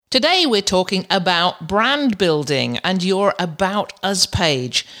Today we're talking about brand building and your About Us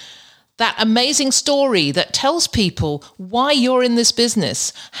page. That amazing story that tells people why you're in this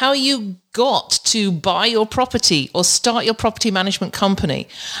business, how you got to buy your property or start your property management company,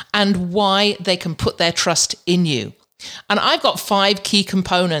 and why they can put their trust in you. And I've got 5 key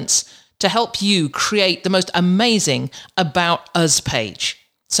components to help you create the most amazing About Us page.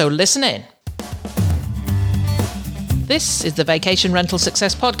 So listen in. This is the Vacation Rental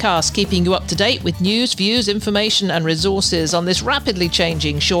Success Podcast, keeping you up to date with news, views, information and resources on this rapidly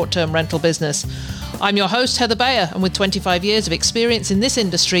changing short-term rental business. I'm your host, Heather Bayer, and with 25 years of experience in this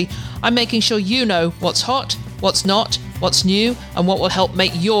industry, I'm making sure you know what's hot, what's not, what's new, and what will help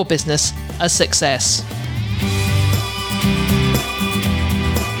make your business a success.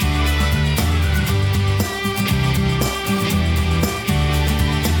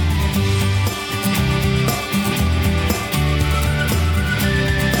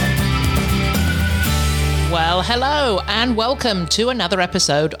 Well, hello and welcome to another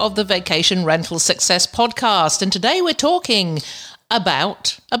episode of the Vacation Rental Success Podcast. And today we're talking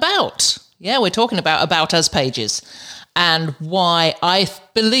about. We're talking about About Us pages and why I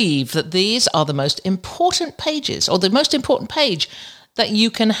believe that these are the most important pages, or the most important page that you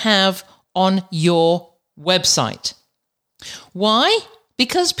can have on your website. Why?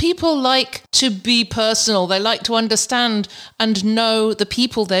 Because people like to be personal. They like to understand and know the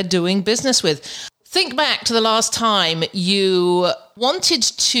people they're doing business with. Think back to the last time you wanted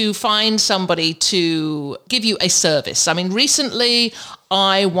to find somebody to give you a service. I mean, recently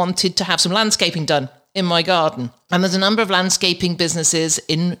I wanted to have some landscaping done in my garden. And there's a number of landscaping businesses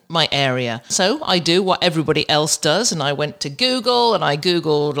in my area. So I do what everybody else does. And I went to Google and I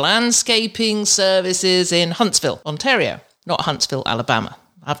Googled landscaping services in Huntsville, Ontario, not Huntsville, Alabama.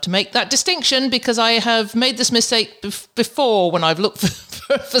 I have to make that distinction because I have made this mistake before when I've looked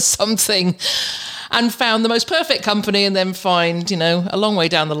for something and found the most perfect company and then find, a long way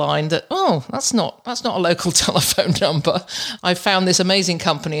down the line that, that's not a local telephone number. I found this amazing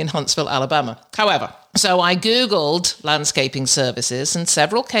company in Huntsville, Alabama. However, so I Googled landscaping services and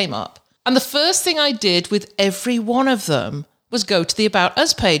several came up. And the first thing I did with every one of them was go to the About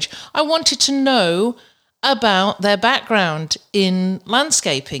Us page. I wanted to know about their background in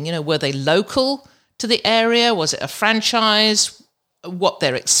landscaping. Were they local to the area? Was it a franchise? What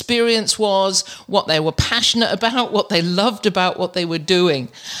their experience was, what they were passionate about, what they loved about what they were doing.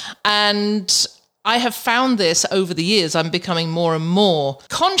 And I have found this over the years. I'm becoming more and more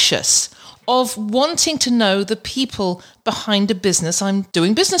conscious of wanting to know the people behind a business I'm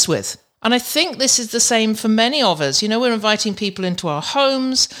doing business with. And I think this is the same for many of us. We're inviting people into our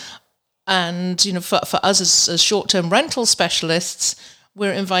homes. And, for us as short-term rental specialists,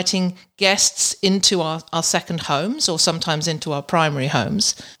 we're inviting guests into our second homes or sometimes into our primary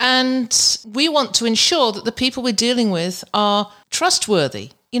homes. And we want to ensure that the people we're dealing with are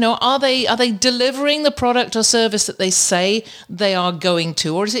trustworthy. Are they delivering the product or service that they say they are going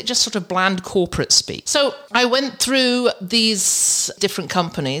to, or is it just sort of bland corporate speak? So I went through these different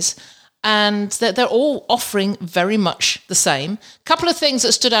companies and they're all offering very much the same. A couple of things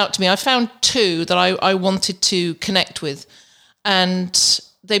that stood out to me. I found 2 that I wanted to connect with. And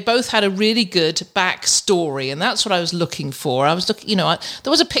they both had a really good backstory, and that's what I was looking for. I was looking, there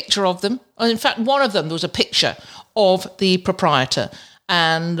was a picture of them. In fact, one of them, there was a picture of the proprietor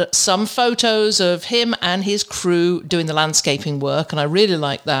and some photos of him and his crew doing the landscaping work, and I really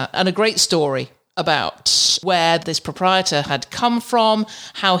liked that. And a great story about where this proprietor had come from,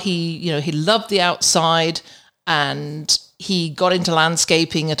 how he loved the outside, and he got into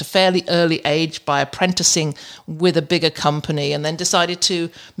landscaping at a fairly early age by apprenticing with a bigger company and then decided to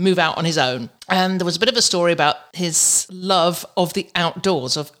move out on his own. And there was a bit of a story about his love of the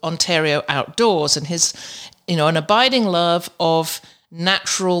outdoors, of Ontario outdoors, and his, an abiding love of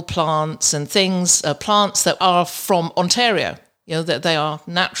natural plants and things, plants that are from Ontario. That they are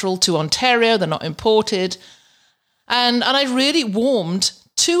natural to Ontario, they're not imported. And I really warmed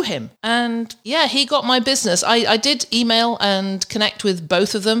to him. And he got my business. I did email and connect with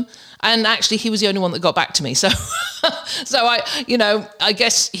both of them. And actually, he was the only one that got back to me. So I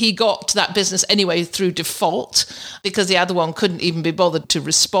guess he got that business anyway through default because the other one couldn't even be bothered to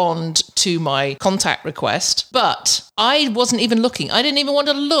respond to my contact request. But I wasn't even looking. I didn't even want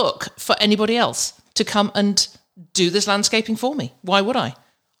to look for anybody else to come and do this landscaping for me. Why would I?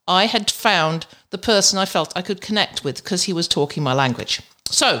 I had found the person I felt I could connect with because he was talking my language.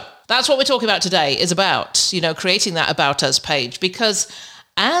 So that's what we're talking about today, is about, creating that About Us page, because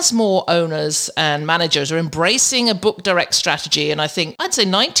as more owners and managers are embracing a book direct strategy, and I'd say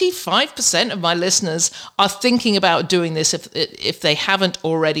 95% of my listeners are thinking about doing this if they haven't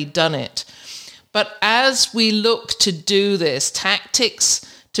already done it. But as we look to do this, tactics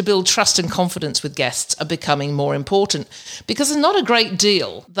to build trust and confidence with guests are becoming more important, because there's not a great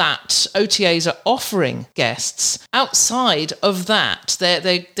deal that OTAs are offering guests outside of that.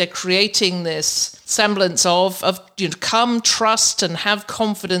 They're creating this semblance of come, trust, and have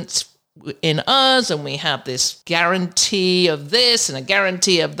confidence in us, and we have this guarantee of this and a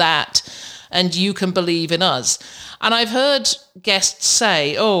guarantee of that, and you can believe in us. And I've heard guests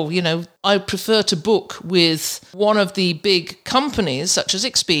say, I prefer to book with one of the big companies such as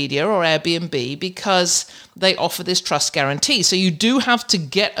Expedia or Airbnb because they offer this trust guarantee. So you do have to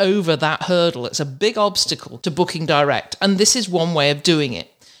get over that hurdle. It's a big obstacle to booking direct. And this is one way of doing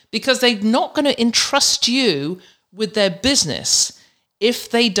it, because they're not going to entrust you with their business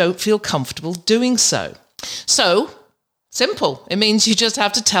if they don't feel comfortable doing so. So, simple. It means you just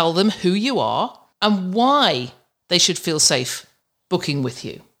have to tell them who you are and why they should feel safe booking with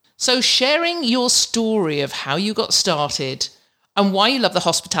you. So sharing your story of how you got started and why you love the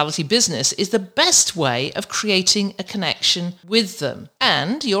hospitality business is the best way of creating a connection with them.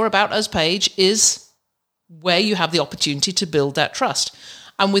 And your About Us page is where you have the opportunity to build that trust.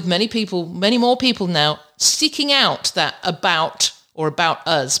 And with many more people now seeking out that About or About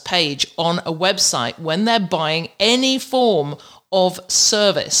Us page on a website when they're buying any form of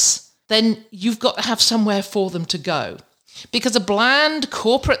service, then you've got to have somewhere for them to go. Because a bland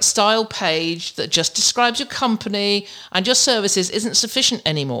corporate style page that just describes your company and your services isn't sufficient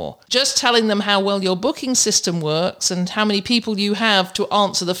anymore. Just telling them how well your booking system works and how many people you have to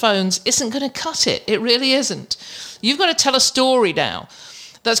answer the phones isn't going to cut it. It really isn't. You've got to tell a story now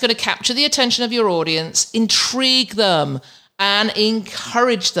that's going to capture the attention of your audience, intrigue them, and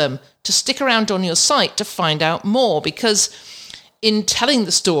encourage them to stick around on your site to find out more, because in telling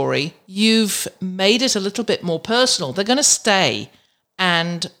the story, you've made it a little bit more personal. They're going to stay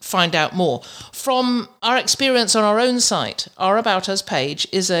and find out more. From our experience on our own site, our About Us page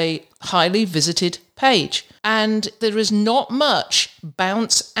is a highly visited page, and there is not much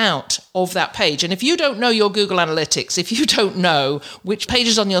bounce out of that page. And if you don't know your Google Analytics, if you don't know which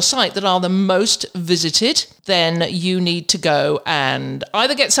pages on your site that are the most visited, then you need to go and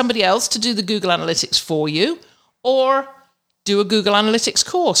either get somebody else to do the Google Analytics for you, or do a Google Analytics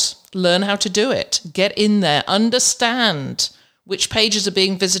course. Learn how to do it. Get in there. Understand which pages are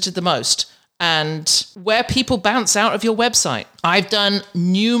being visited the most and where people bounce out of your website. I've done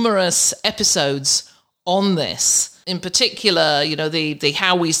numerous episodes on this. In particular, the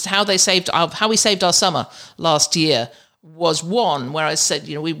how we saved our summer last year was one where I said,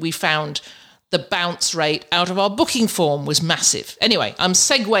 we found the bounce rate out of our booking form was massive. Anyway, I'm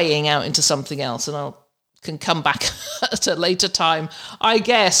segueing out into something else, and can come back at a later time, I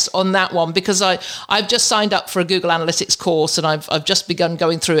guess, on that one, because I've just signed up for a Google Analytics course, and I've just begun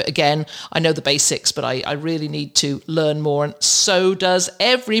going through it again. I know the basics, but I really need to learn more, and so does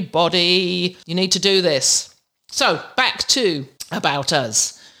everybody. You need to do this. So back to About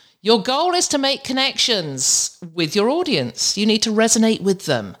Us. Your goal is to make connections with your audience. You need to resonate with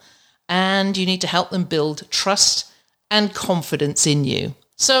them, and you need to help them build trust and confidence in you.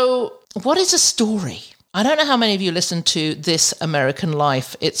 So what is a story? I don't know how many of you listen to This American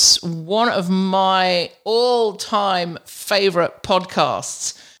Life. It's one of my all-time favorite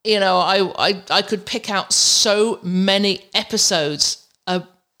podcasts. I could pick out so many episodes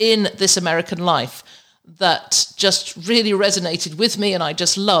in This American Life that just really resonated with me and I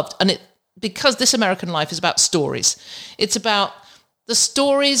just loved. And because This American Life is about stories. It's about the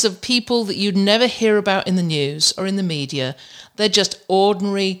stories of people that you'd never hear about in the news or in the media. They're just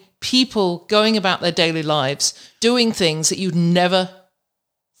ordinary people going about their daily lives, doing things that you'd never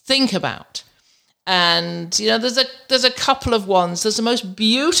think about. And there's a couple of ones. There's the most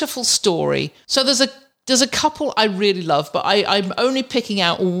beautiful story. So there's a couple I really love, but I'm only picking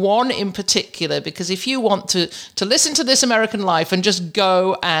out one in particular, because if you want to listen to This American Life and just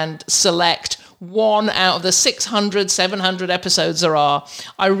go and select one out of the 600, 700 episodes there are,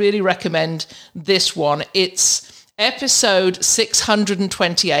 I really recommend this one. It's episode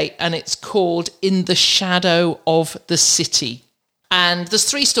 628, and it's called In the Shadow of the City. And there's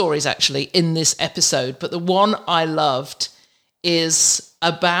 3 stories actually in this episode, but the one I loved is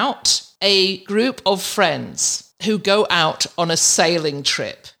about a group of friends who go out on a sailing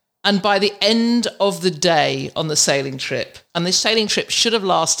trip. And by the end of the day on the sailing trip, and this sailing trip should have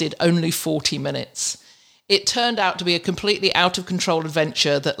lasted only 40 minutes, it turned out to be a completely out of control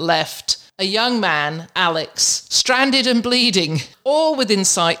adventure that left a young man, Alex, stranded and bleeding, all within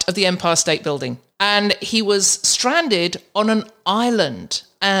sight of the Empire State Building. And he was stranded on an island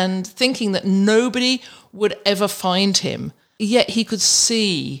and thinking that nobody would ever find him. Yet he could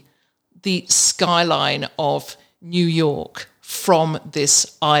see the skyline of New York from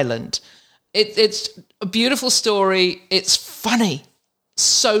this island. It's a beautiful story. It's funny.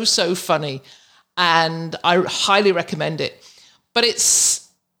 So funny. And I highly recommend it. But it's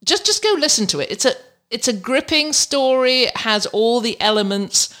just go listen to it. It's a gripping story. It has all the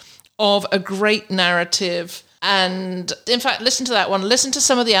elements of a great narrative. And in fact, listen to that one. Listen to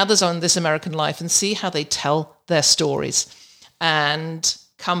some of the others on This American Life and see how they tell their stories. And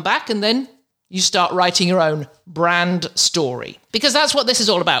come back and then you start writing your own brand story. Because that's what this is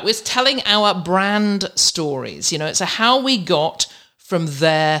all about. We're telling our brand stories. You know, it's how we got from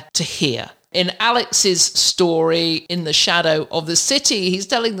there to here. In Alex's story, In the Shadow of the City, he's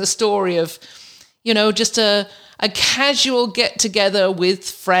telling the story of, you know, just a casual get-together with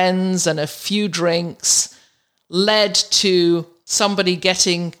friends and a few drinks led to somebody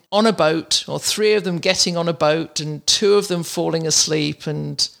getting on a boat, or three of them getting on a boat and two of them falling asleep,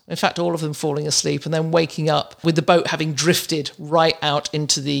 and in fact all of them falling asleep, and then waking up with the boat having drifted right out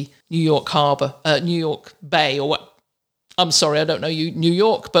into the New York harbor, New York Bay, or what? I'm sorry, I don't know New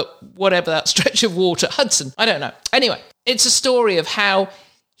York, but whatever that stretch of water, Hudson, I don't know. Anyway, it's a story of how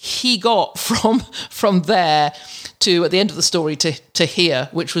he got from there to, at the end of the story, to here,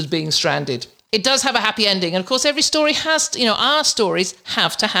 which was being stranded. It does have a happy ending. And of course, every story has to, our stories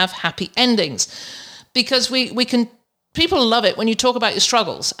have to have happy endings, because we can, people love it when you talk about your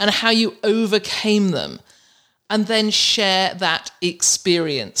struggles and how you overcame them, and then share that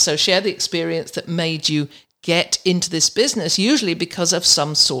experience. So share the experience that made you get into this business, usually because of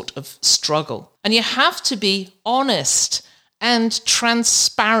some sort of struggle. And you have to be honest and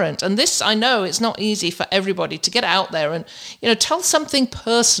transparent. And this, I know it's not easy for everybody to get out there and, tell something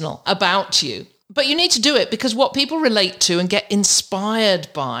personal about you. But you need to do it, because what people relate to and get inspired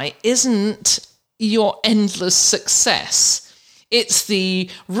by isn't your endless success. It's the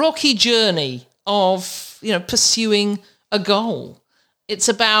rocky journey of, pursuing a goal. It's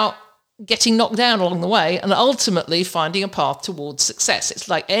about getting knocked down along the way and ultimately finding a path towards success. It's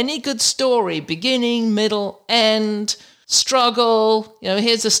like any good story, beginning, middle, end, struggle.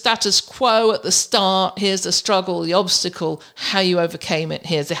 Here's the status quo at the start. Here's the struggle, the obstacle, how you overcame it.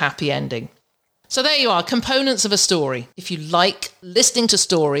 Here's the happy ending. So there you are, components of a story. If you like listening to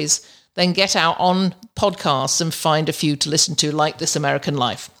stories, then get out on podcasts and find a few to listen to, like This American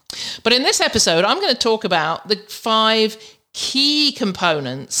Life. But in this episode, I'm going to talk about the 5 key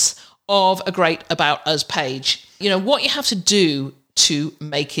components of a great About Us page. What you have to do to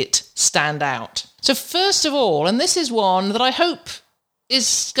make it stand out. So first of all, and this is one that I hope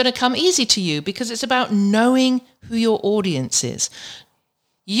is going to come easy to you, because it's about knowing who your audience is.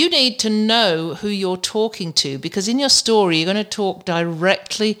 You need to know who you're talking to, because in your story, you're going to talk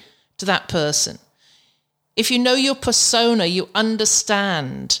directly to that person. If you know your persona, you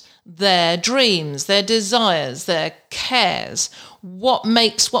understand their dreams, their desires, their cares, what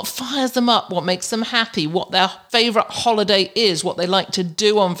fires them up, what makes them happy, what their favorite holiday is, what they like to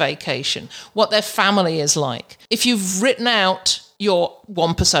do on vacation, what their family is like. If you've written out your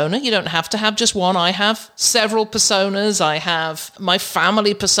one persona, you don't have to have just one. I have several personas. I have my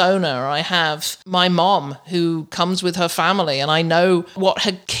family persona. I have my mom who comes with her family, and I know what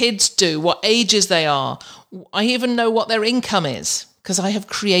her kids do, what ages they are. I even know what their income is, because I have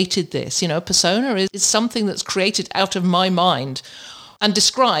created this. Persona is something that's created out of my mind and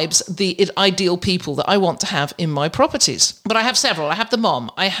describes the ideal people that I want to have in my properties. But I have several. I have the mom.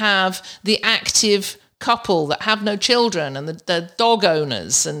 I have the active couple that have no children, and the dog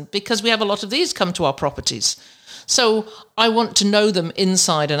owners. And because we have a lot of these come to our properties. So I want to know them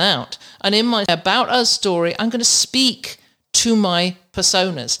inside and out. And in my About Us story, I'm going to speak to my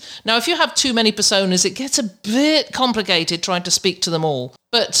personas. Now, if you have too many personas, it gets a bit complicated trying to speak to them all.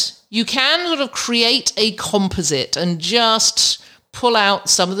 But you can sort of create a composite and just pull out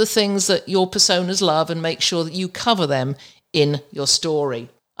some of the things that your personas love and make sure that you cover them in your story.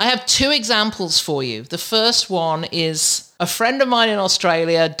 I have 2 examples for you. The first one is a friend of mine in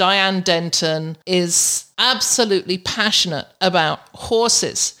Australia, Diane Denton, is absolutely passionate about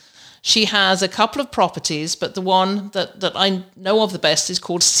horses. She has a couple of properties, but the one that I know of the best is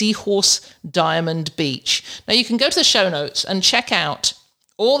called Seahorse Diamond Beach. Now, you can go to the show notes and check out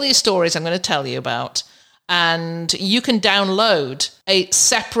all these stories I'm going to tell you about, and you can download a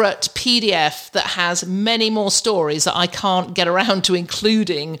separate PDF that has many more stories that I can't get around to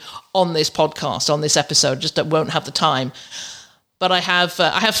including on this podcast, on this episode, just I won't have the time. But I have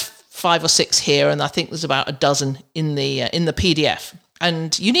 5 or 6 here, and I think there's about a dozen in the PDF.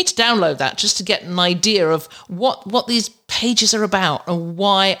 And you need to download that just to get an idea of what these pages are about and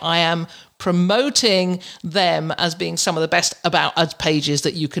why I am promoting them as being some of the best About Us pages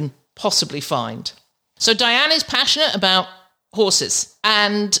that you can possibly find. So Diane is passionate about horses,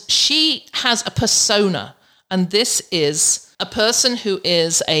 and she has a persona, and this is a person who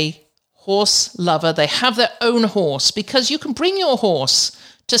is a horse lover. They have their own horse, because you can bring your horse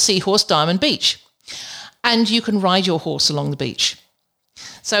to Seahorse Diamond Beach, and you can ride your horse along the beach.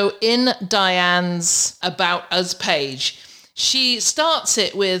 So in Diane's About Us page, she starts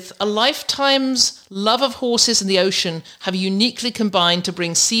it with, a lifetime's love of horses and the ocean have uniquely combined to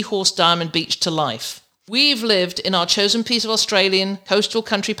bring Seahorse Diamond Beach to life. We've lived in our chosen piece of Australian coastal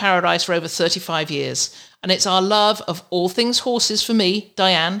country paradise for over 35 years, and it's our love of all things horses for me,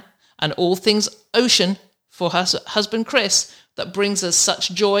 Diane, and all things ocean for her husband, Chris, that brings us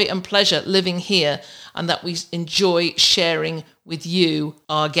such joy and pleasure living here, and that we enjoy sharing with you,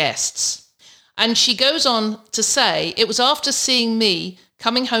 our guests. And she goes on to say, it was after seeing me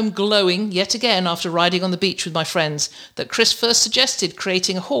coming home glowing yet again after riding on the beach with my friends that Chris first suggested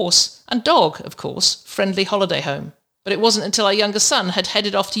creating a horse and dog, of course, friendly holiday home. But it wasn't until our younger son had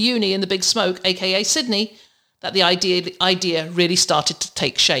headed off to uni in the Big Smoke, aka Sydney, that the idea really started to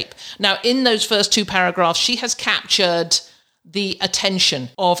take shape. Now, in those first 2 paragraphs, she has captured the attention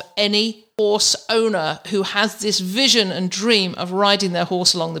of any horse owner who has this vision and dream of riding their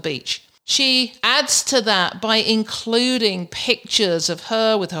horse along the beach. She adds to that by including pictures of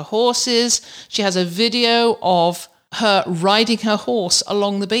her with her horses. She has a video of her riding her horse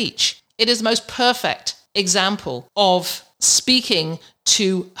along the beach. It is the most perfect example of speaking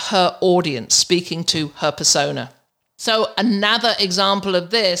to her audience, speaking to her persona. So another example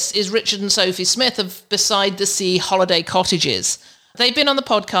of this is Richard and Sophie Smith of Beside the Sea Holiday Cottages. They've been on the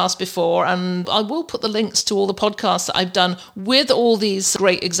podcast before, and I will put the links to all the podcasts that I've done with all these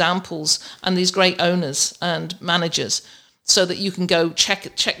great examples and these great owners and managers, so that you can go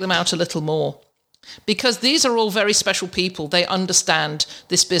check them out a little more. Because these are all very special people. They understand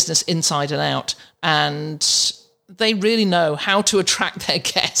this business inside and out, and they really know how to attract their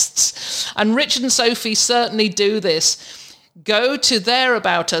guests. And Richard and Sophie certainly do this. Go to their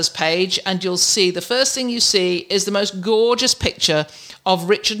About Us page and you'll see, the first thing you see is the most gorgeous picture of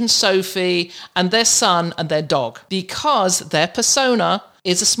Richard and Sophie and their son and their dog, because their persona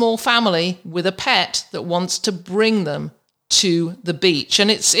is a small family with a pet that wants to bring them to the beach. And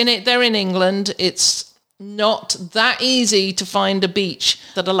they're in England. It's not that easy to find a beach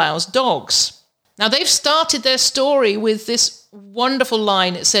that allows dogs. Now, they've started their story with this wonderful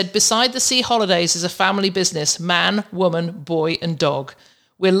line. It said, Beside the Sea Holidays is a family business, man, woman, boy, and dog.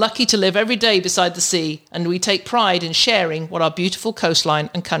 We're lucky to live every day beside the sea, and we take pride in sharing what our beautiful coastline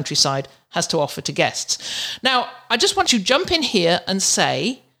and countryside has to offer to guests. Now, I just want to jump in here and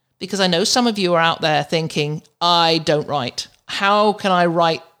say, because I know some of you are out there thinking, I don't write. How can I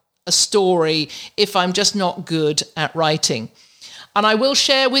write a story if I'm just not good at writing? And I will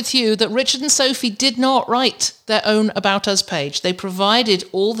share with you that Richard and Sophie did not write their own About Us page. They provided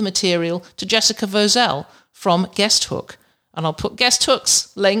all the material to Jessica Vozell from Guesthook. And I'll put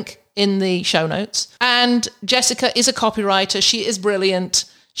Guesthook's link in the show notes. And Jessica is a copywriter. She is brilliant.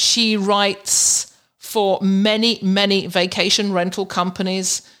 She writes for many, many vacation rental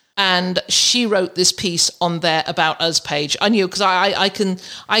companies. And she wrote this piece on their About Us page. I knew, because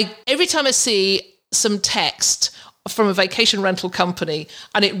I every time I see some text from a vacation rental company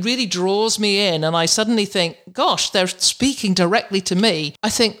and it really draws me in, and I suddenly think, gosh, they're speaking directly to me, I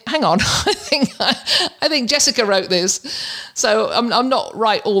think, hang on, I think Jessica wrote this. So I'm not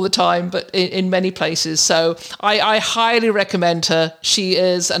right all the time, but in many places. So I highly recommend her. She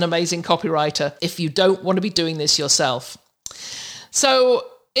is an amazing copywriter if you don't want to be doing this yourself. So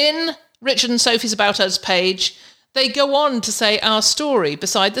in Richard and Sophie's About Us page, they go on to say, our story,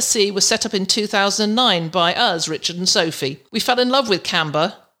 Beside the Sea, was set up in 2009 by us, Richard and Sophie. We fell in love with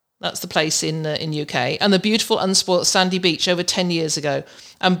Camber, that's the place in UK, and the beautiful unspoilt sandy beach over 10 years ago,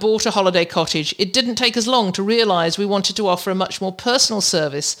 and bought a holiday cottage. It didn't take us long to realise we wanted to offer a much more personal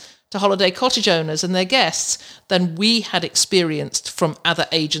service to holiday cottage owners and their guests than we had experienced from other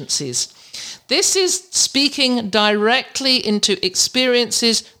agencies. This is speaking directly into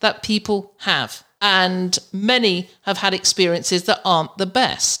experiences that people have. And many have had experiences that aren't the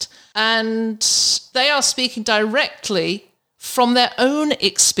best. And they are speaking directly from their own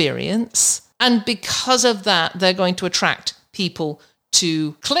experience. And because of that, they're going to attract people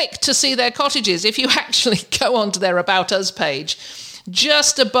to click to see their cottages. If you actually go onto their About Us page,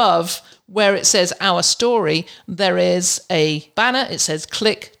 just above where it says Our Story, there is a banner. It says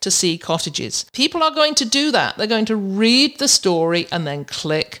click to see cottages. People are going to do that. They're going to read the story and then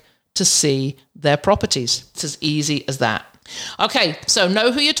click to see their properties. It's as easy as that. Okay, so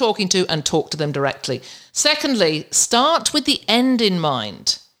know who you're talking to and talk to them directly. Secondly, start with the end in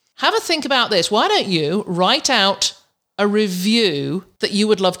mind. Have a think about this. Why don't you write out a review that you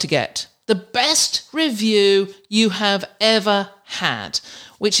would love to get? The best review you have ever had,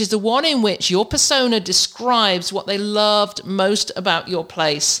 which is the one in which your persona describes what they loved most about your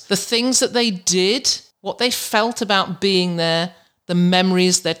place, the things that they did, what they felt about being there, the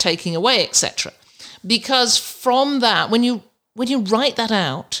memories they're taking away, etc. Because from that, when you write that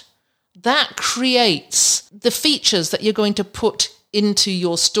out, that creates the features that you're going to put into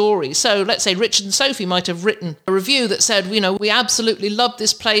your story. So let's say Richard and Sophie might have written a review that said, we absolutely loved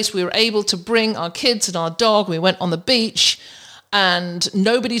this place. We were able to bring our kids and our dog. We went on the beach and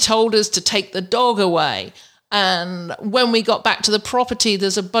nobody told us to take the dog away. And when we got back to the property,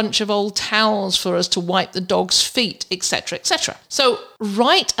 there's a bunch of old towels for us to wipe the dog's feet, etc., etc. So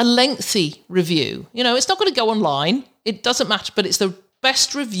write a lengthy review. It's not going to go online. It doesn't matter, but it's the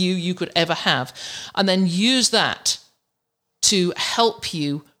best review you could ever have. And then use that to help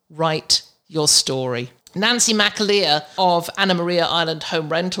you write your story. Nancy McAleer of Anna Maria Island Home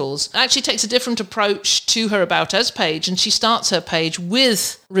Rentals actually takes a different approach to her About Us page, and she starts her page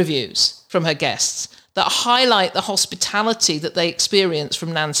with reviews from her guests that highlight the hospitality that they experience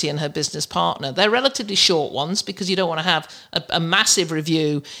from Nancy and her business partner. They're relatively short ones because you don't want to have a massive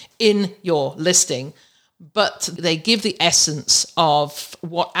review in your listing, but they give the essence of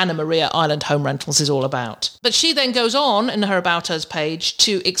what Anna Maria Island Home Rentals is all about. But she then goes on in her About Us page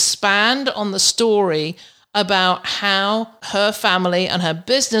to expand on the story about how her family and her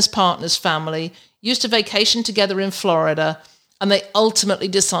business partner's family used to vacation together in Florida, and they ultimately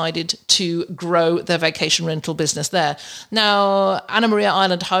decided to grow their vacation rental business there. Now, Anna Maria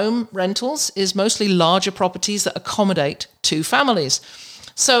Island Home Rentals is mostly larger properties that accommodate two families.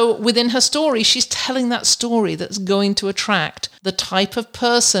 So within her story, she's telling that story that's going to attract the type of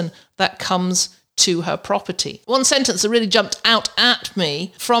person that comes to her property. One sentence that really jumped out at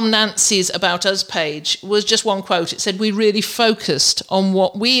me from Nancy's About Us page was just one quote. It said, "We really focused on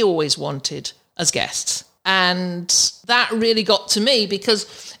what we always wanted as guests." And that really got to me,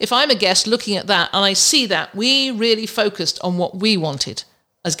 because if I'm a guest looking at that and I see that we really focused on what we wanted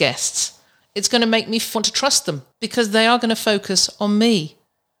as guests, it's going to make me want to trust them, because they are going to focus on me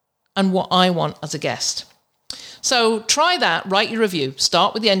and what I want as a guest. So try that, write your review,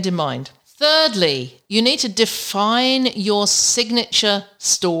 start with the end in mind. Thirdly, you need to define your signature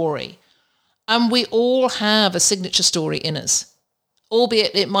story. And we all have a signature story in us,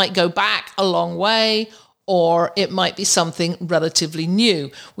 albeit it might go back a long way, or it might be something relatively new.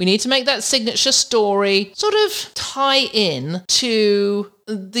 We need to make that signature story sort of tie in to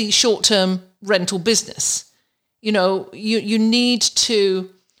the short-term rental business. You need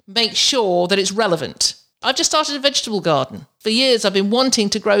to make sure that it's relevant. I've just started a vegetable garden. For years, I've been wanting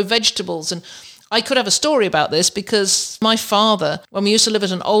to grow vegetables, and I could have a story about this because my father, when we used to live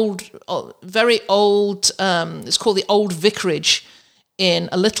at an very old, it's called the Old Vicarage in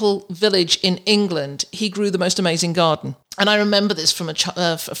a little village in England, he grew the most amazing garden. And I remember this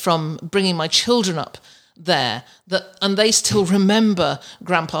from bringing my children up there, and they still remember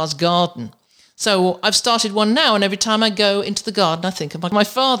Grandpa's garden. So I've started one now, and every time I go into the garden, I think of my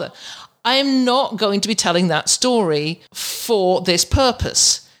father. I am not going to be telling that story for this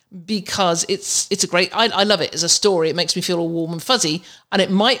purpose, because it's a great, I love it as a story. It makes me feel all warm and fuzzy, and it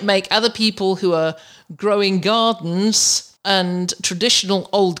might make other people who are growing gardens and traditional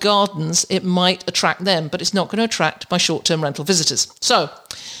old gardens, it might attract them, but it's not going to attract my short-term rental visitors. So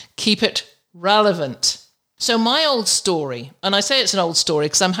keep it relevant. So my old story, and I say it's an old story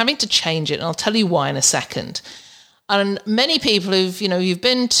because I'm having to change it, and I'll tell you why in a second. And many people if you've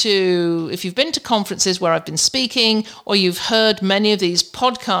been to conferences where I've been speaking, or you've heard many of these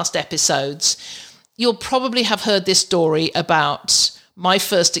podcast episodes, you'll probably have heard this story about my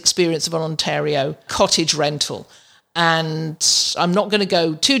first experience of an Ontario cottage rental. And I'm not going to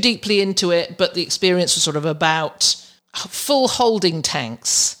go too deeply into it, but the experience was sort of about full holding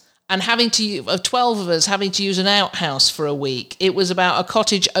tanks and 12 of us having to use an outhouse for a week. It was about a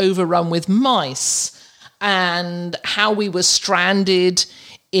cottage overrun with mice, and how we were stranded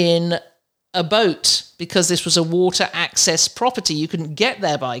in a boat because this was a water access property. You couldn't get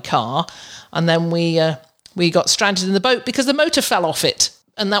there by car. And then we got stranded in the boat because the motor fell off it.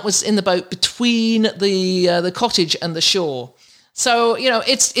 And that was in the boat between the cottage and the shore. So,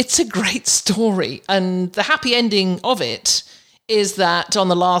 it's a great story. And the happy ending of it is that on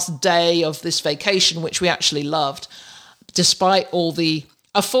the last day of this vacation, which we actually loved, despite all the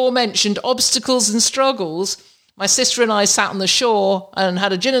aforementioned obstacles and struggles, my sister and I sat on the shore and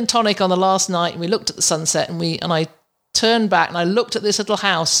had a gin and tonic on the last night, and we looked at the sunset, and I turned back and I looked at this little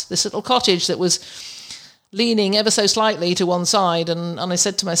house, this little cottage that was leaning ever so slightly to one side, and I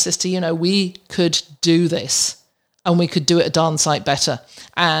said to my sister, we could do this. And we could do it a darn sight better.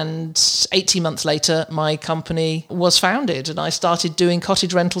 And 18 months later, my company was founded, and I started doing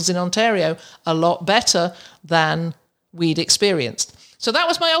cottage rentals in Ontario a lot better than we'd experienced. So that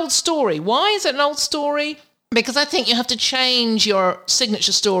was my old story. Why is it an old story? Because I think you have to change your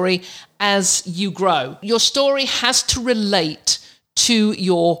signature story as you grow. Your story has to relate to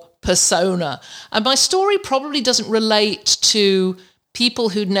your persona. And my story probably doesn't relate to people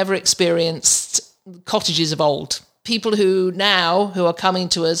who'd never experienced cottages of old. People who are coming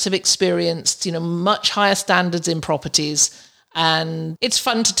to us have experienced, much higher standards in properties, and it's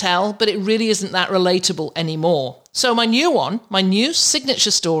fun to tell, but it really isn't that relatable anymore. So my new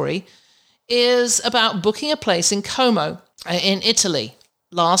signature story is about booking a place in Como in Italy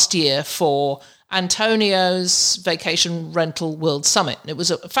last year for Antonio's Vacation Rental World Summit. It was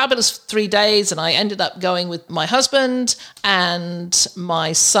a fabulous 3 days, and I ended up going with my husband and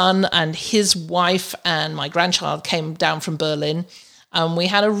my son and his wife, and my grandchild came down from Berlin, and we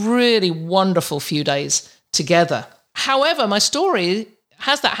had a really wonderful few days together. However, my story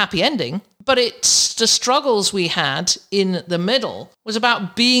has that happy ending, but it's the struggles we had in the middle was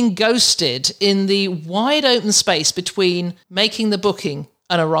about being ghosted in the wide open space between making the booking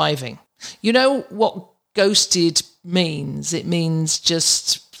and arriving. You know what ghosted means? It means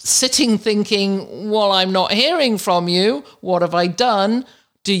just sitting thinking, well, I'm not hearing from you. What have I done?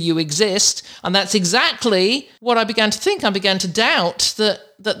 Do you exist? And that's exactly what I began to think. I began to doubt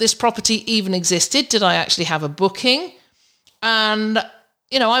that this property even existed. Did I actually have a booking? And,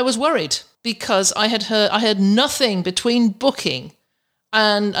 I was worried because I heard nothing between booking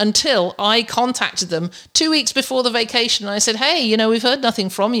and until I contacted them 2 weeks before the vacation. And I said, hey, we've heard nothing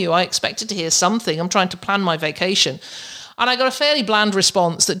from you. I expected to hear something. I'm trying to plan my vacation. And I got a fairly bland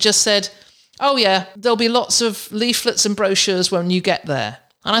response that just said, oh yeah, there'll be lots of leaflets and brochures when you get there.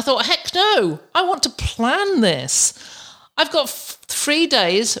 And I thought, heck no, I want to plan this. I've got 3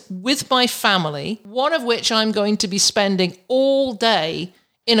 days with my family, one of which I'm going to be spending all day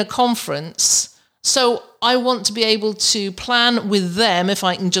in a conference. So I want to be able to plan with them. If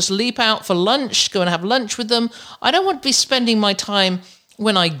I can just leap out for lunch, go and have lunch with them. I don't want to be spending my time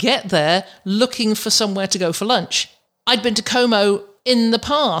when I get there looking for somewhere to go for lunch. I'd been to Como in the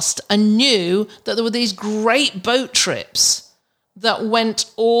past and knew that there were these great boat trips that went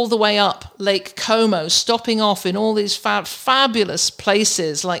all the way up Lake Como, stopping off in all these fabulous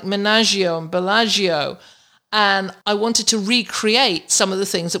places like Menaggio and Bellagio. And I wanted to recreate some of the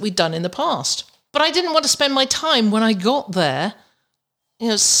things that we'd done in the past. But I didn't want to spend my time when I got there,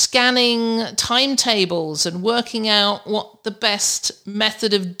 scanning timetables and working out what the best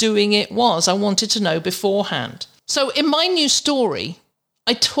method of doing it was. I wanted to know beforehand. So in my new story,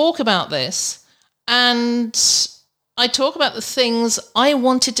 I talk about this, and I talk about the things I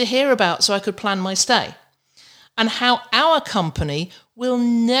wanted to hear about so I could plan my stay, and how our company will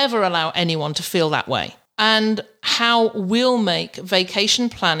never allow anyone to feel that way, and how we'll make vacation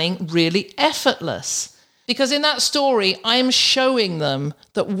planning really effortless. Because in that story, I'm showing them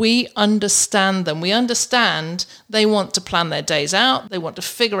that we understand them. We understand they want to plan their days out. They want to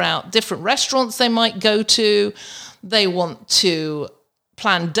figure out different restaurants they might go to. They want to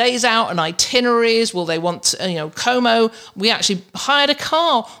plan days out and itineraries. Well, they want, Como. We actually hired a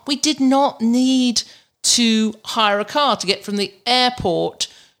car. We did not need to hire a car to get from the airport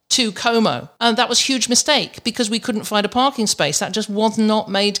to Como. And that was a huge mistake because we couldn't find a parking space. That just was not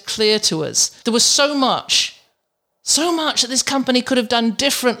made clear to us. There was so much that this company could have done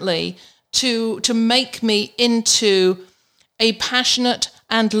differently to make me into a passionate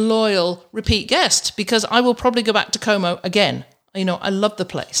and loyal repeat guest, because I will probably go back to Como again. I love the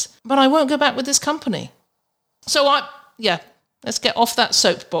place, but I won't go back with this company. So let's get off that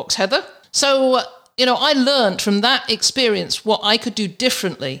soapbox, Heather. So, I learned from that experience what I could do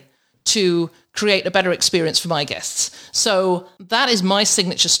differently to create a better experience for my guests. So that is my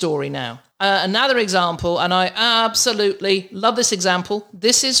signature story now. Another example, and I absolutely love this example.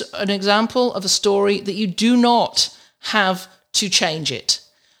 This is an example of a story that you do not have to change it.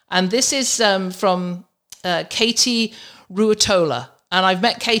 And this is from Katie Ruotola. And I've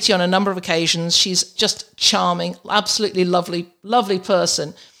met Katie on a number of occasions. She's just charming, absolutely lovely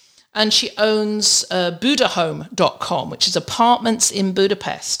person. And she owns budahome.com, which is apartments in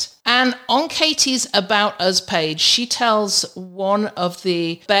Budapest. And on Katie's About Us page, she tells one of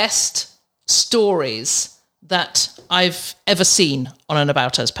the best stories that I've ever seen on an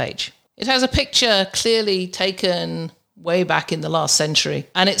About Us page. It has a picture clearly taken way back in the last century.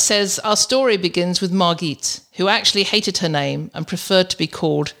 And it says, our story begins with Margit, who actually hated her name and preferred to be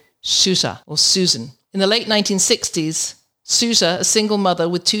called Susa or Susan. In the late 1960s, Susa, a single mother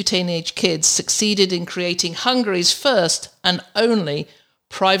with 2 teenage kids, succeeded in creating Hungary's first and only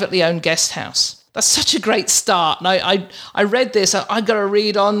privately owned guest house. That's such a great start. And I read this, I got to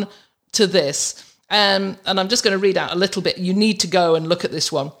read on to this. And I'm just going to read out a little bit. You need to go and look at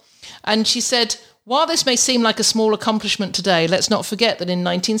this one. And she said, while this may seem like a small accomplishment today, let's not forget that in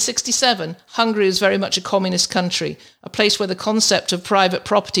 1967, Hungary was very much a communist country, a place where the concept of private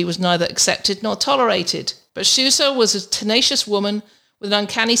property was neither accepted nor tolerated. But Susa was a tenacious woman with an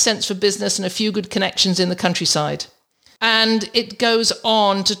uncanny sense for business and a few good connections in the countryside. And it goes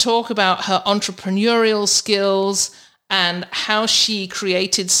on to talk about her entrepreneurial skills and how she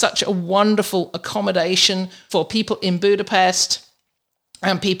created such a wonderful accommodation for people in Budapest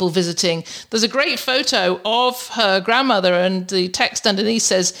and people visiting. There's a great photo of her grandmother, and the text underneath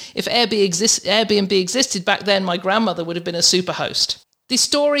says, if Airbnb existed back then, my grandmother would have been a superhost. The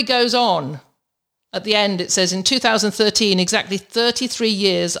story goes on. At the end, it says, in 2013, exactly 33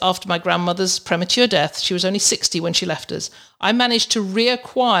 years after my grandmother's premature death, she was only 60 when she left us, I managed to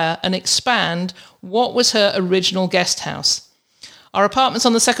reacquire and expand what was her original guest house. Our apartments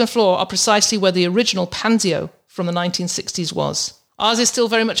on the second floor are precisely where the original Panzio from the 1960s was. Ours is still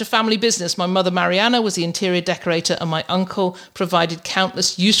very much a family business. My mother, Mariana, was the interior decorator, and my uncle provided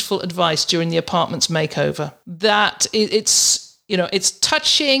countless useful advice during the apartment's makeover. It's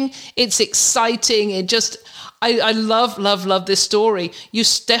touching, it's exciting. I love this story. You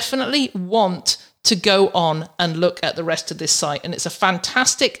definitely want to go on and look at the rest of this site, and it's a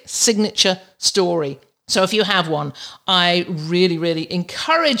fantastic signature story. So if you have one, I really, really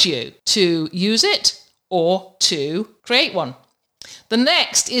encourage you to use it or to create one. The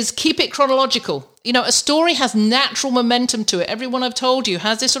next is keep it chronological. You know, a story has natural momentum to it. Everyone I've told you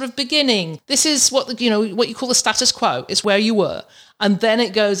has this sort of beginning. This is what you call the status quo. It's where you were. And then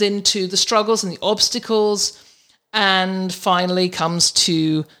it goes into the struggles and the obstacles and finally comes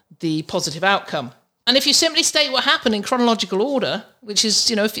to the positive outcome. And if you simply state what happened in chronological order, which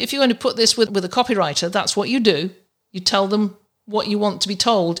is, if you're going to put this with a copywriter, that's what you do. You tell them what you want to be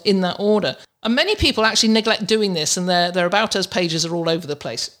told in that order. And many people actually neglect doing this, and their About Us pages are all over the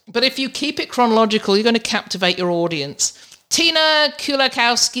place. But if you keep it chronological, you're going to captivate your audience. Tina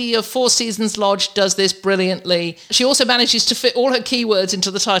Kulakowski of Four Seasons Lodge does this brilliantly. She also manages to fit all her keywords into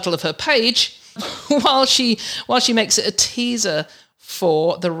the title of her page while she makes it a teaser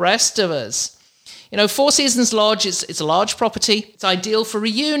for the rest of us. Four Seasons Lodge, it's a large property. It's ideal for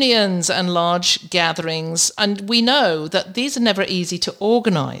reunions and large gatherings. And we know that these are never easy to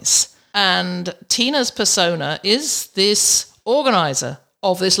organise. And Tina's persona is this organizer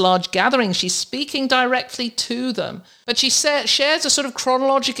of this large gathering. She's speaking directly to them. But she shares a sort of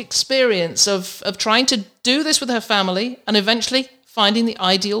chronological experience of trying to do this with her family and eventually finding the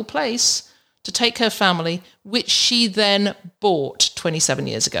ideal place to take her family, which she then bought 27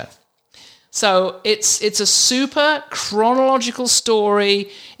 years ago. So it's a super chronological story.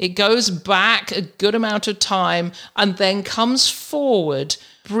 It goes back a good amount of time and then comes forward,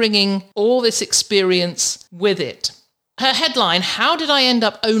 bringing all this experience with it. Her headline, how did I end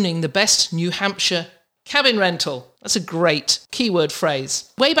up owning the best New Hampshire cabin rental? That's a great keyword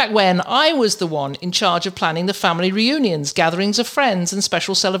phrase. Way back when, I was the one in charge of planning the family reunions, gatherings of friends and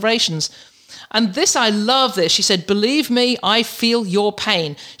special celebrations. And I love this. She said, believe me, I feel your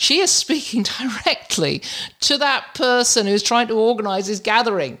pain. She is speaking directly to that person who's trying to organize this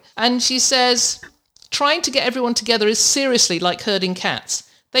gathering. And she says, trying to get everyone together is seriously like herding cats.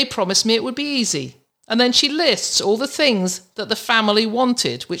 They promised me it would be easy. And then she lists all the things that the family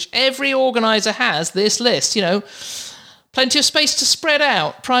wanted, which every organizer has this list, plenty of space to spread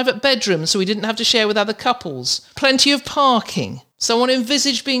out, private bedrooms so we didn't have to share with other couples, plenty of parking. Someone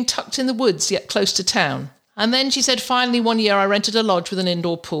envisaged being tucked in the woods yet close to town. And then she said, finally, one year I rented a lodge with an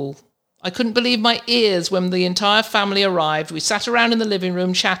indoor pool. I couldn't believe my ears when the entire family arrived. We sat around in the living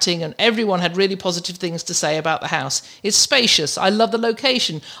room chatting and everyone had really positive things to say about the house. It's spacious. I love the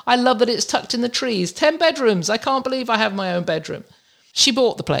location. I love that it's tucked in the trees. 10 bedrooms. I can't believe I have my own bedroom. She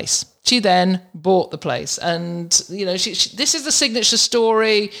bought the place. She then bought the place. And, this is the signature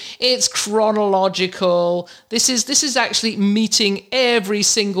story. It's chronological. This is actually meeting every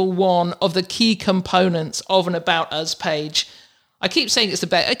single one of the key components of an About Us page. I keep saying it's the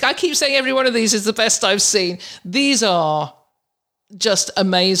best. I keep saying every one of these is the best I've seen. These are just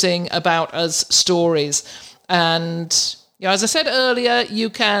amazing About Us stories. And as I said earlier, you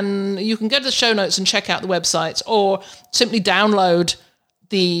can go to the show notes and check out the websites, or simply download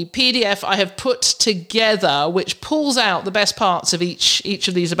the PDF I have put together, which pulls out the best parts of each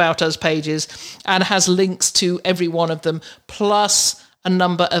of these About Us pages and has links to every one of them, plus a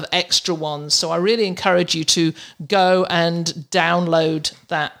number of extra ones. So I really encourage you to go and download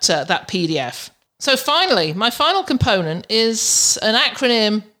that PDF. So finally, my final component is an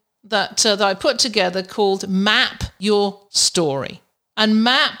acronym that I put together called MAP Your Story. And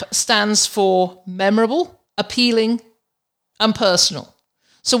MAP stands for memorable, appealing, and personal.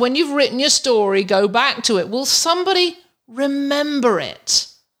 So when you've written your story, go back to it. Will somebody remember it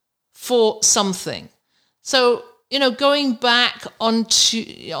for something? So, going back on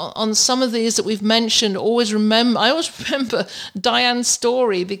some of these that we've mentioned, I always remember Diane's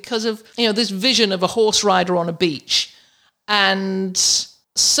story because of, this vision of a horse rider on a beach. And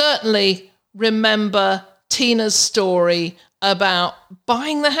certainly remember Tina's story about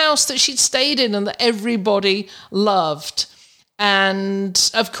buying the house that she'd stayed in and that everybody loved.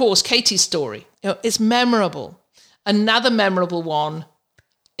 And, of course, Katie's story. It's memorable. Another memorable one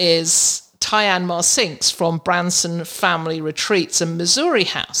is Tyann Marsinks from Branson Family Retreats and Missouri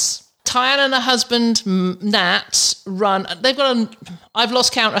House. Tyann and her husband, Nat, I've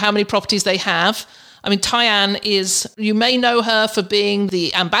lost count of how many properties they have. I mean, Tyann you may know her for being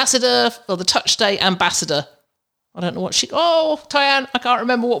the ambassador, or the Touch Day ambassador. I don't know what Tyann, I can't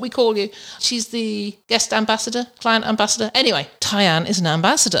remember what we call you. She's the guest ambassador, client ambassador. Anyway, Tyann is an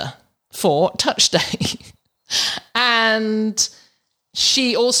ambassador for Touch Day. And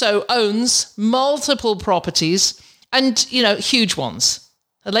she also owns multiple properties and, huge ones.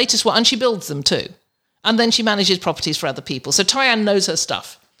 The latest one, and she builds them too. And then she manages properties for other people. So Tyann knows her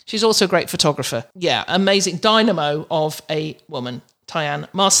stuff. She's also a great photographer. Yeah, amazing dynamo of a woman, Tyann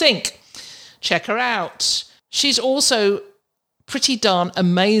Marsink. Check her out. She's also pretty darn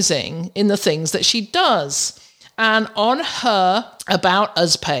amazing in the things that she does. And on her About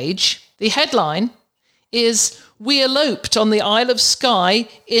Us page, the headline is, "We eloped on the Isle of Skye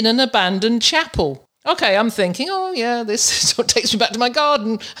in an abandoned chapel." Okay, I'm thinking, this is what takes me back to my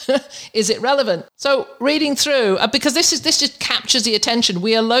garden. Is it relevant? So reading through, because this just captures the attention.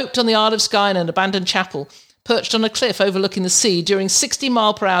 "We eloped on the Isle of Skye in an abandoned chapel, perched on a cliff overlooking the sea during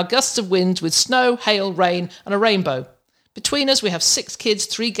 60-mile-per-hour gusts of wind with snow, hail, rain, and a rainbow. Between us, we have 6 kids,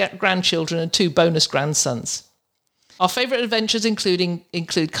 3 grandchildren, and 2 bonus grandsons. Our favourite adventures include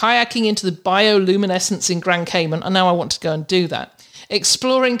kayaking into the bioluminescence in Grand Cayman," and now I want to go and do that,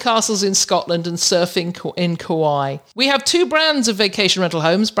 "exploring castles in Scotland and surfing in Kauai. We have 2 brands of vacation rental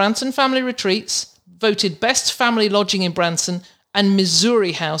homes, Branson Family Retreats, voted best family lodging in Branson, and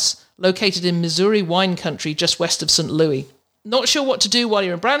Missouri House, located in Missouri wine country just west of St. Louis. Not sure what to do while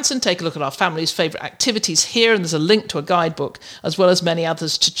you're in Branson? Take a look at our family's favourite activities here, and there's a link to a guidebook, as well as many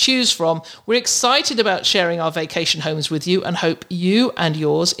others to choose from. We're excited about sharing our vacation homes with you and hope you and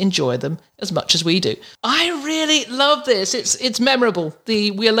yours enjoy them as much as we do." I really love this. It's memorable.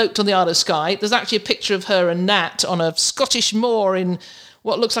 We eloped on the Isle of Skye. There's actually a picture of her and Nat on a Scottish moor in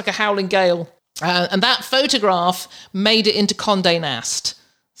what looks like a howling gale. And that photograph made it into Condé Nast.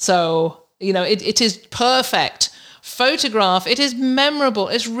 So, it is perfect photograph. It is memorable.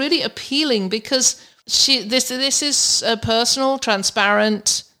 It's really appealing because this is personal,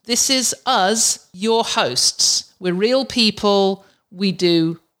 transparent. This is us, your hosts. We're real people. We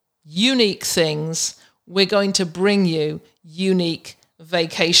do unique things. We're going to bring you unique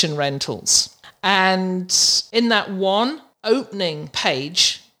vacation rentals. And in that one opening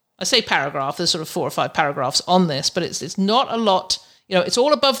page, I say paragraph, there's sort of 4 or 5 paragraphs on this, but it's not a lot. It's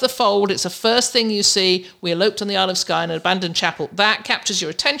all above the fold. It's the first thing you see. "We eloped on the Isle of Skye in an abandoned chapel." That captures your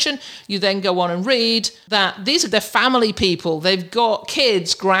attention. You then go on and read that these are their family people. They've got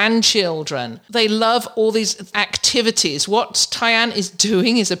kids, grandchildren. They love all these activities. What Tyann is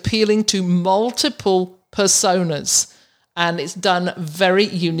doing is appealing to multiple personas, and it's done very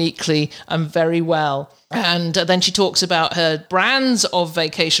uniquely and very well. And then she talks about her brands of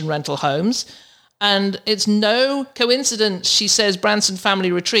vacation rental homes. And it's no coincidence, she says, Branson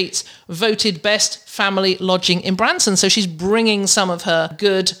Family Retreats voted best family lodging in Branson. So she's bringing some of her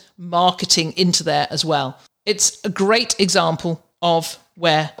good marketing into there as well. It's a great example of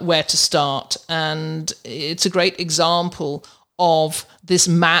where to start. And it's a great example of this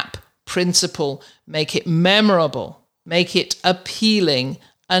MAP principle. Make it memorable, make it appealing,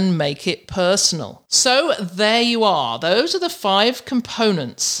 and make it personal. So there you are. Those are the 5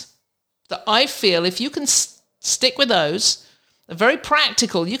 components that I feel if you can stick with those They're very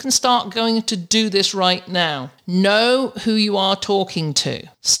practical. You can start going to do this right now. Know who you are talking to.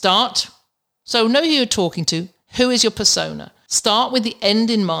 So know who you're talking to. Who is your persona? Start with the end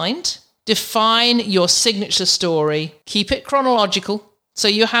in mind. Define your signature story. Keep it chronological. So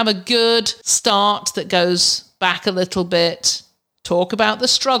you have a good start that goes back a little bit. Talk about the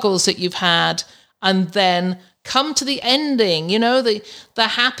struggles that you've had, and then come to the ending, the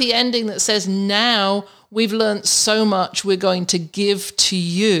happy ending that says, now we've learned so much, we're going to give to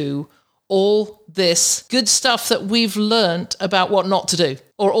you all this good stuff that we've learned about what not to do,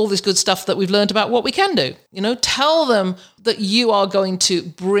 or all this good stuff that we've learned about what we can do. Tell them that you are going to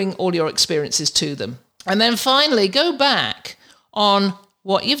bring all your experiences to them. And then finally, go back on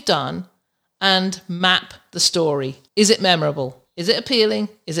what you've done and map the story. Is it memorable? Is it appealing?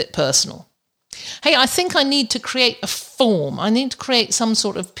 Is it personal? Hey, I think I need to create a form. I need to create some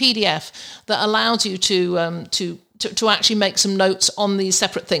sort of PDF that allows you to actually make some notes on these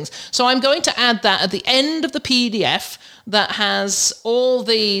separate things. So I'm going to add that at the end of the PDF that has all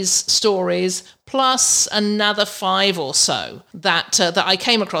these stories plus another 5 or so that I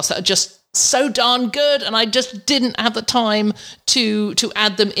came across that are just so darn good, and I just didn't have the time to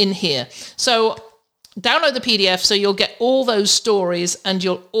add them in here. So download the PDF so you'll get all those stories, and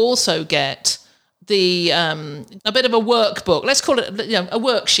you'll also get the a bit of a workbook. Let's call it a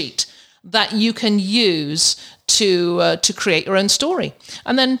worksheet that you can use to create your own story.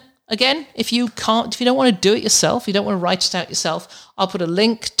 And then again, if you don't want to do it yourself, you don't want to write it out yourself, I'll put a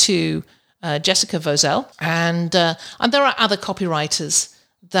link to Jessica Vozell, and there are other copywriters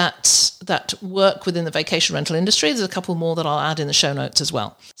that work within the vacation rental industry. There's a couple more that I'll add in the show notes as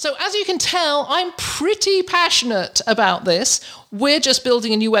well. So as you can tell, I'm pretty passionate about this. We're just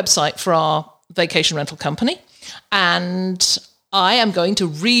building a new website for our vacation rental company, and I am going to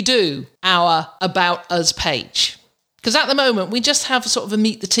redo our About Us page. Because at the moment, we just have sort of a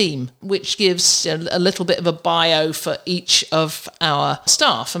meet the team, which gives a little bit of a bio for each of our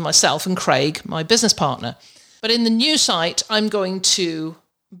staff, and myself and Craig, my business partner. But in the new site, I'm going to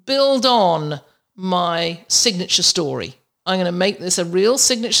build on my signature story. I'm going to make this a real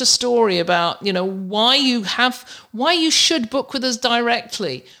signature story about, why you should book with us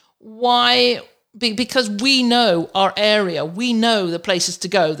directly. Because we know our area, we know the places to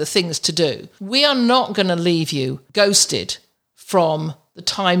go, the things to do. We are not going to leave you ghosted from the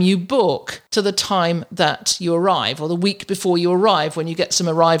time you book to the time that you arrive, or the week before you arrive when you get some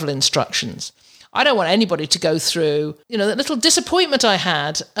arrival instructions. I don't want anybody to go through, that little disappointment I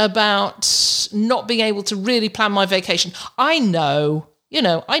had about not being able to really plan my vacation. I know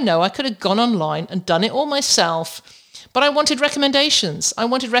I could have gone online and done it all myself, but I wanted recommendations. I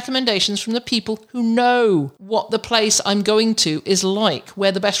wanted recommendations from the people who know what the place I'm going to is like,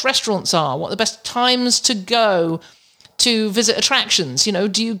 where the best restaurants are, what the best times to go to visit attractions.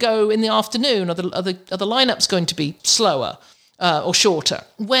 Do you go in the afternoon? Are the lineups going to be slower? Or shorter,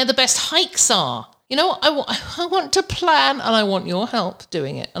 where the best hikes are. I want to plan, and I want your help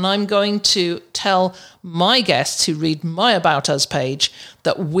doing it. And I'm going to tell my guests who read my About Us page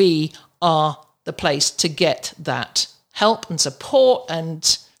that we are the place to get that help and support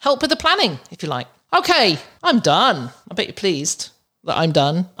and help with the planning, if you like. Okay, I'm done. I bet you're pleased that I'm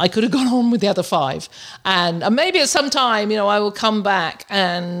done. I could have gone on with the other 5. And maybe at some time, I will come back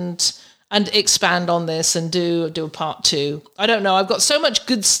and expand on this and do a part 2. I don't know. I've got so much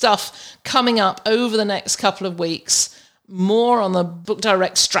good stuff coming up over the next couple of weeks, more on the Book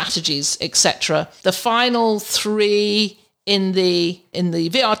Direct strategies, etc. The final 3 in the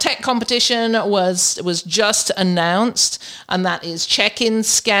VR Tech competition was just announced, and that is Check-in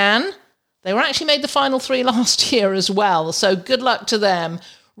Scan. They were actually made the final 3 last year as well, so good luck to them.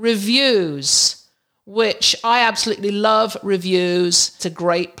 Reviews, which I absolutely love reviews. It's a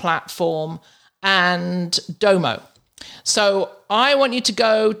great platform. And Domo. So I want you to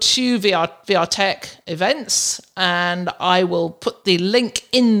go to VR Tech events, and I will put the link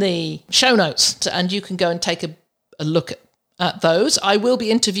in the show notes, and you can go and take a look at those. I will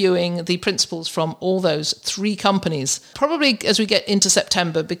be interviewing the principals from all those 3 companies, probably as we get into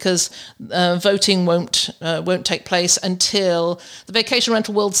September, because voting won't take place until the Vacation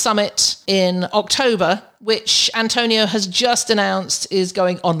Rental World Summit in October, which Antonio has just announced is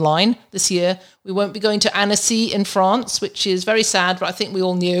going online this year. We won't be going to Annecy in France, which is very sad, but I think we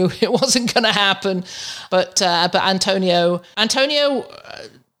all knew it wasn't going to happen. But Antonio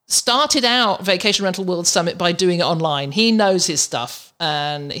started out Vacation Rental World Summit by doing it online. He knows his stuff,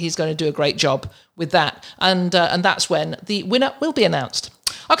 and he's going to do a great job with that. And that's when the winner will be announced.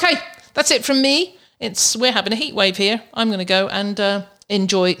 Okay, that's it from me. We're having a heat wave here. I'm going to go and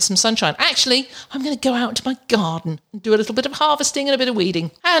enjoy some sunshine. Actually, I'm going to go out into my garden and do a little bit of harvesting and a bit of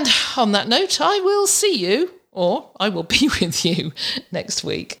weeding. And on that note, I will see you, or I will be with you next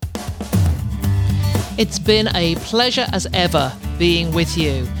week. It's been a pleasure as ever being with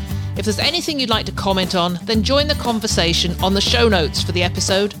you. If there's anything you'd like to comment on, then join the conversation on the show notes for the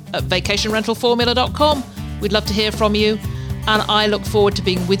episode at vacationrentalformula.com. We'd love to hear from you, and I look forward to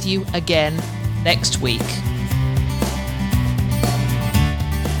being with you again next week.